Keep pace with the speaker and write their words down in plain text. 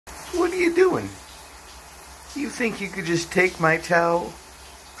What are you doing? You think you could just take my towel?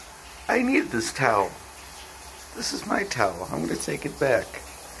 I need this towel. This is my towel. I'm going to take it back.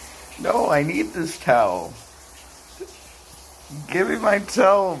 No, I need this towel. Give me my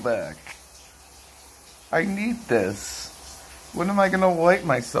towel back. I need this. What am I going to wipe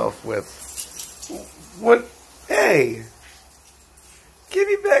myself with? What? Hey! Give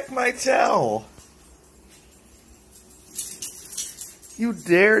me back my towel. You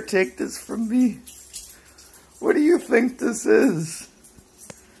dare take this from me? What do you think this is?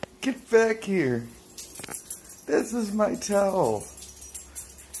 Get back here. This is my towel.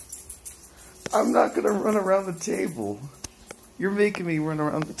 I'm not gonna run around the table. You're making me run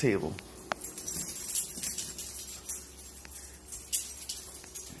around the table.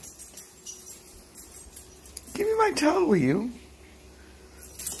 Give me my towel, will you?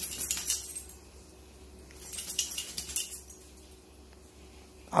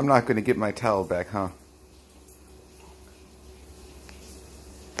 I'm not gonna get my towel back, huh?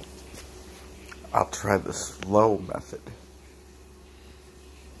 I'll try the slow method.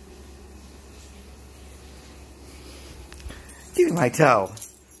 Give me my towel.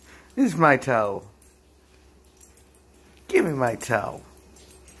 This is my towel. Give me my towel.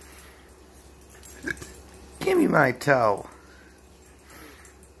 Give me my towel.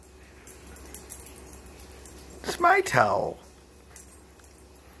 It's my towel.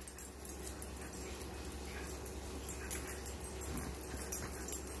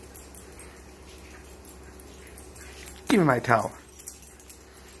 Give me my towel.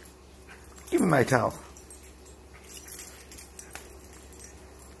 Give me my towel.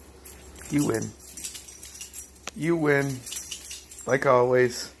 You win. You win. Like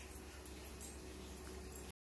always.